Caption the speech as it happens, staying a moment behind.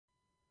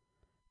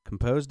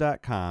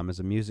Compose.com is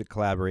a music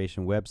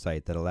collaboration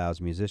website that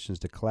allows musicians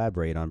to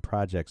collaborate on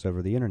projects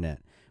over the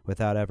internet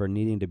without ever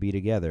needing to be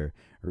together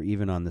or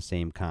even on the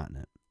same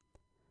continent.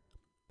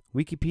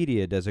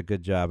 Wikipedia does a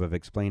good job of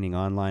explaining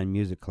online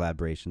music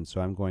collaboration,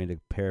 so I'm going to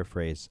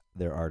paraphrase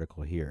their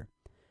article here.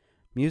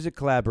 Music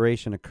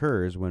collaboration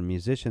occurs when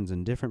musicians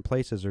in different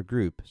places or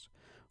groups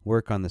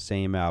work on the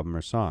same album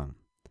or song.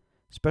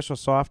 Special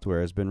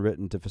software has been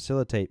written to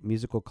facilitate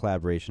musical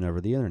collaboration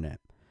over the internet.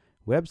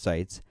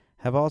 Websites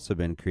have also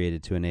been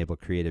created to enable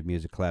creative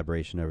music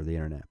collaboration over the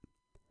internet.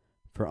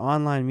 For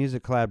online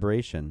music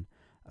collaboration,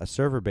 a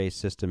server-based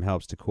system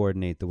helps to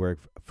coordinate the work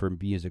for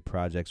music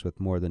projects with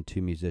more than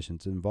 2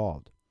 musicians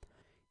involved.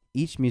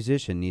 Each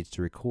musician needs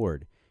to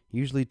record,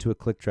 usually to a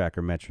click track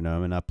or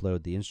metronome, and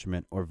upload the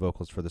instrument or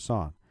vocals for the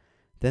song.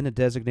 Then a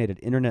designated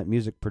internet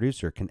music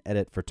producer can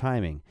edit for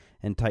timing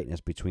and tightness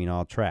between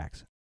all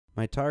tracks.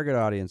 My target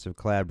audience of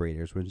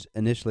collaborators was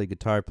initially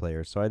guitar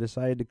players, so I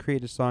decided to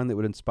create a song that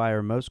would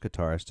inspire most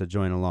guitarists to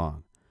join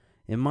along.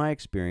 In my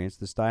experience,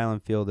 the style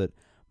and feel that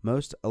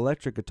most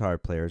electric guitar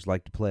players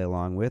like to play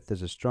along with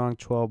is a strong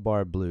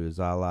 12-bar blues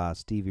a la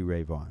Stevie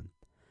Ray Vaughan.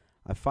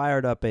 I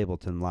fired up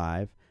Ableton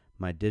Live,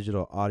 my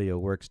digital audio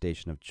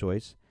workstation of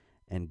choice,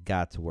 and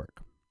got to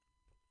work.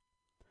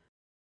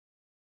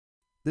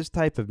 This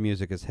type of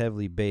music is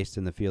heavily based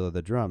in the feel of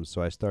the drums,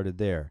 so I started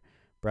there,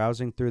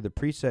 browsing through the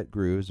preset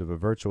grooves of a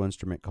virtual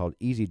instrument called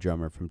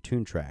EZdrummer from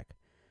Toontrack.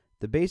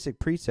 The basic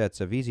presets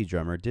of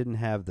EZdrummer didn't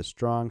have the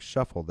strong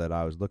shuffle that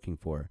I was looking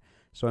for,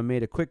 so I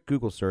made a quick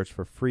Google search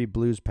for free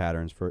blues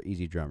patterns for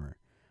EZdrummer.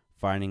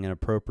 Finding an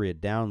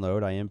appropriate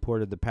download, I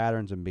imported the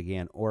patterns and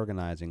began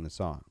organizing the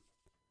song.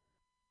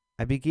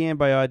 I began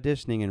by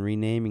auditioning and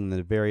renaming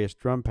the various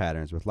drum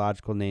patterns with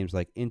logical names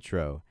like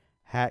intro,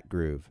 hat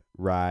groove,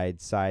 ride,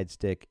 side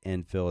stick,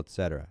 end fill,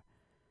 etc.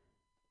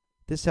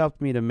 This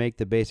helped me to make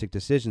the basic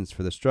decisions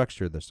for the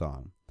structure of the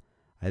song.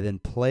 I then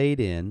played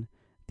in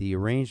the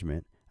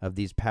arrangement of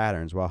these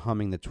patterns while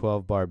humming the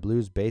 12-bar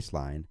blues bass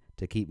line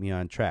to keep me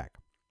on track.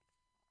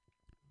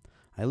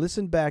 I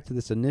listened back to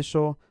this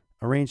initial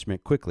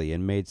arrangement quickly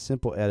and made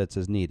simple edits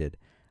as needed.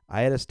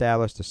 I had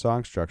established a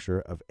song structure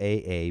of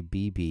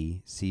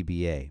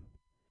AABB-CBA.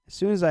 As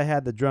soon as I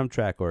had the drum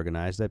track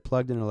organized, I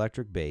plugged in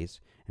electric bass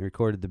and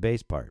recorded the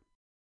bass part.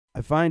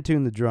 I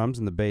fine-tuned the drums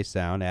and the bass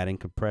sound, adding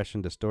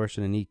compression,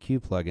 distortion, and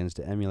EQ plugins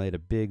to emulate a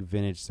big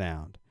vintage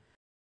sound.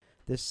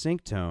 This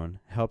sync tone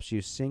helps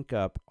you sync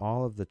up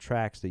all of the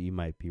tracks that you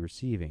might be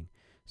receiving.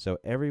 So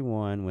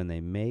everyone, when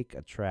they make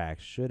a track,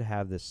 should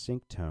have this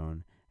sync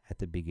tone at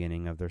the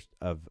beginning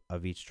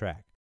of each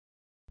track.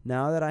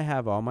 Now that I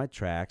have all my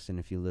tracks, and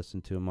if you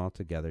listen to them all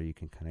together, you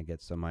can kind of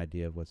get some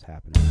idea of what's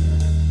happening here.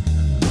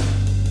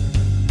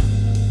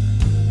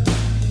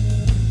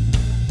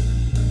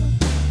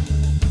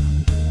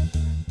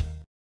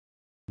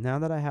 Now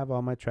that I have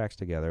all my tracks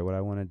together, what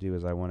I want to do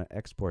is I want to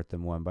export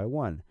them one by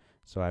one.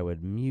 So I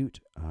would mute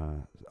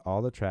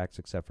all the tracks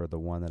except for the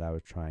one that I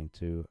was trying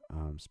to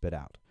spit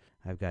out.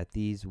 I've got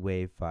these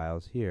WAV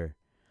files here.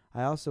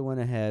 I also went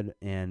ahead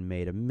and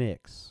made a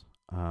mix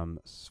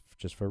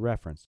just for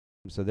reference.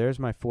 So there's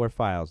my 4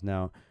 files.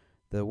 Now,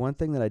 the one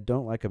thing that I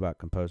don't like about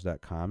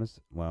Compose.com is,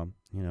 well,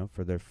 you know,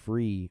 for their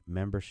free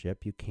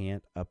membership, you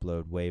can't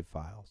upload WAV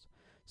files.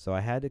 So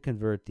I had to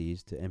convert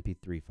these to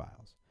MP3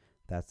 files.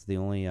 That's the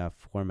only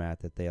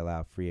format that they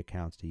allow free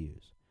accounts to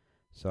use.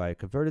 So I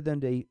converted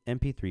them to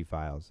MP3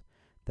 files.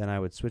 Then I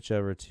would switch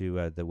over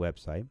to the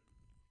website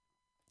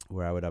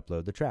where I would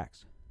upload the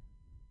tracks.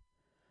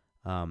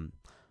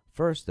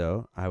 First,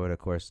 though, I would, of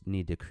course,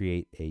 need to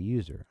create a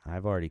user.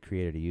 I've already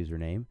created a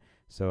username,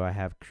 so I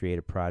have create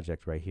a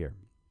project right here.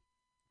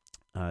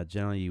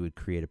 Generally, you would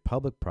create a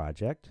public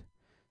project.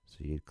 So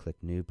you'd click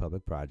New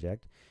Public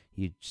Project.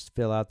 You'd just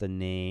fill out the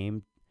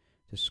name,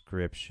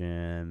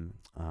 description,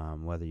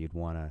 whether you'd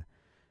want to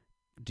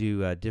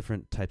do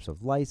different types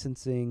of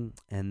licensing,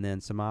 and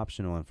then some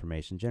optional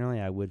information.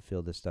 Generally, I would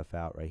fill this stuff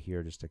out right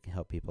here just to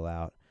help people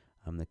out.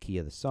 The key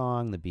of the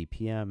song, the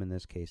BPM, in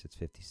this case it's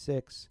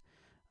 56,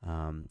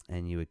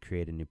 and you would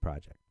create a new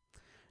project.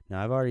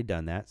 Now I've already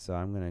done that, so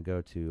I'm going to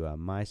go to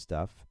My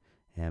Stuff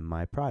and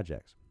My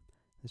Projects.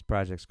 This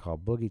project's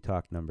called Boogie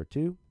Talk number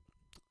 2,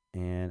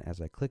 and as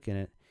I click in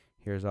it,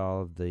 here's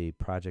all of the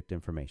project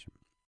information.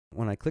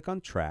 When I click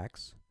on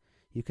Tracks,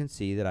 you can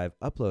see that I've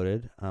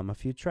uploaded a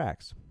few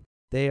tracks.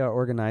 They are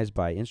organized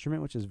by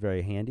instrument, which is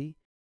very handy.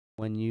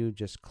 When you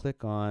just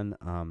click on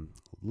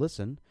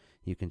Listen,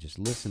 you can just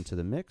listen to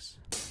the mix.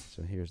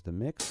 So here's the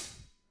mix.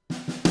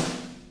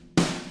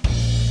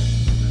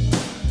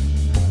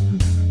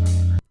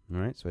 All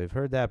right, so we've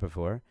heard that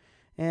before.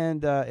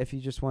 And if you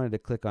just wanted to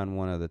click on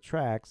one of the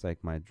tracks,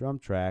 like my drum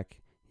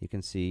track, you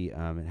can see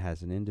it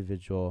has an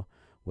individual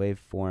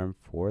waveform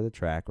for the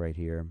track right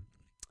here,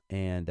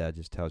 and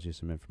just tells you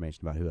some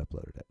information about who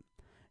uploaded it.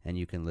 And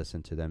you can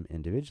listen to them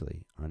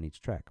individually on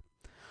each track.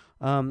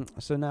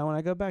 So now when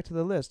I go back to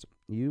the list,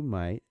 you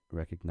might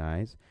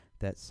recognize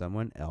that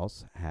someone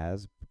else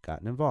has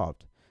gotten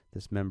involved,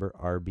 this member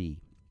RB.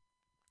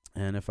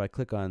 And if I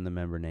click on the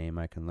member name,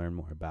 I can learn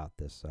more about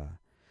this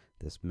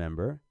this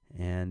member,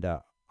 and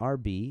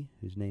RB,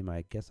 whose name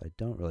I guess I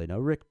don't really know,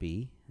 Rick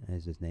B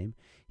is his name.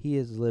 He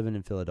is living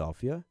in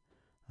Philadelphia,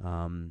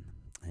 and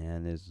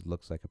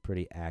looks like a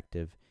pretty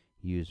active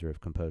user of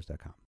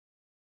Compose.com.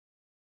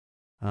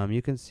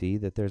 You can see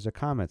that there's a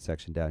comment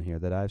section down here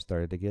that I've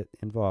started to get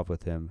involved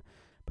with him.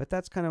 But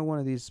that's kind of one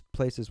of these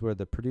places where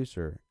the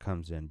producer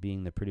comes in,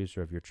 being the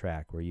producer of your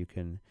track, where you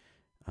can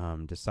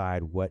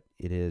decide what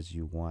it is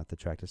you want the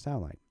track to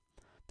sound like.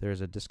 There's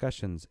a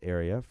discussions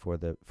area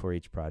for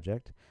each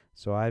project.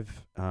 So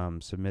I've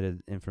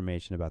submitted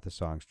information about the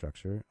song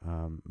structure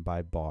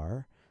by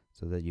bar,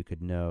 so that you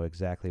could know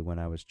exactly when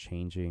I was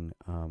changing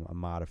a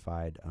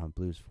modified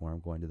blues form,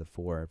 going to the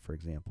 4, for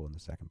example, in the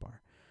second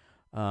bar.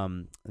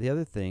 The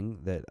other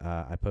thing that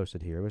I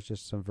posted here was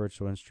just some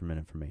virtual instrument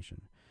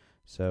information.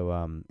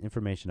 So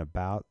information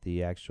about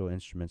the actual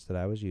instruments that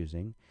I was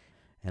using.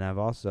 And I've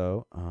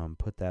also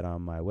put that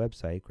on my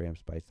website,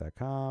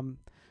 grahamspice.com,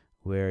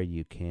 where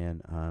you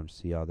can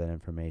see all that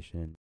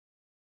information.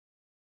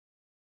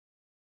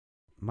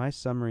 My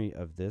summary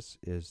of this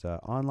is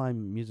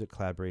online music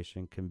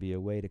collaboration can be a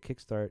way to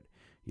kickstart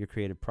your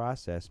creative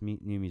process,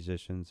 meet new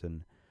musicians,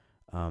 and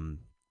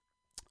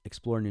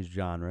explore new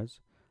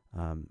genres,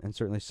 and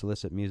certainly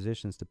solicit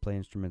musicians to play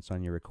instruments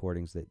on your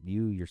recordings that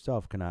you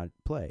yourself cannot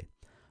play.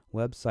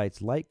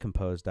 Websites like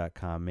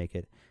Compose.com make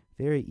it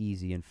very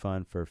easy and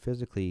fun for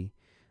physically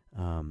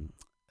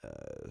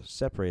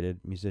separated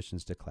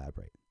musicians to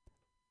collaborate.